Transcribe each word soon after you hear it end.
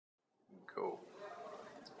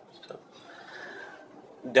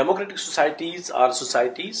Democratic societies are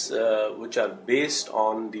societies which are based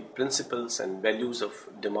on the principles and values of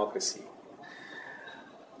democracy.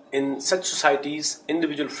 In such societies,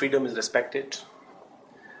 individual freedom is respected.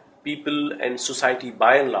 People and society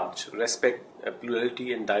by and large respect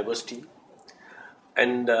plurality and diversity.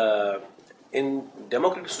 And in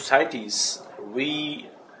democratic societies, the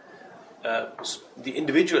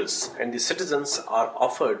individuals and the citizens are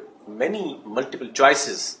offered many multiple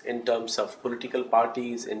choices in terms of political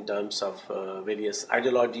parties, in terms of various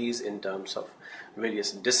ideologies, in terms of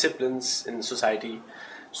various disciplines in society.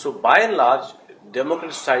 So by and large,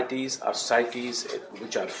 democratic societies are societies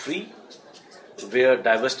which are free, where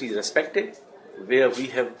diversity is respected, where we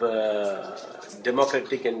have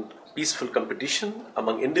democratic and peaceful competition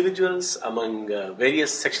among individuals, among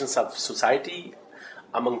various sections of society,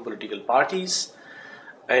 among political parties.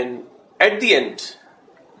 And at the end,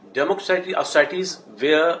 democratic societies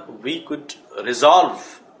where we could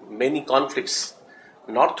resolve many conflicts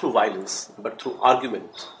not through violence but through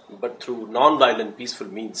argument, but through non-violent peaceful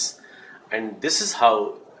means. And this is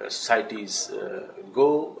how societies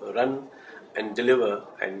go, run and deliver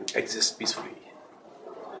and exist peacefully.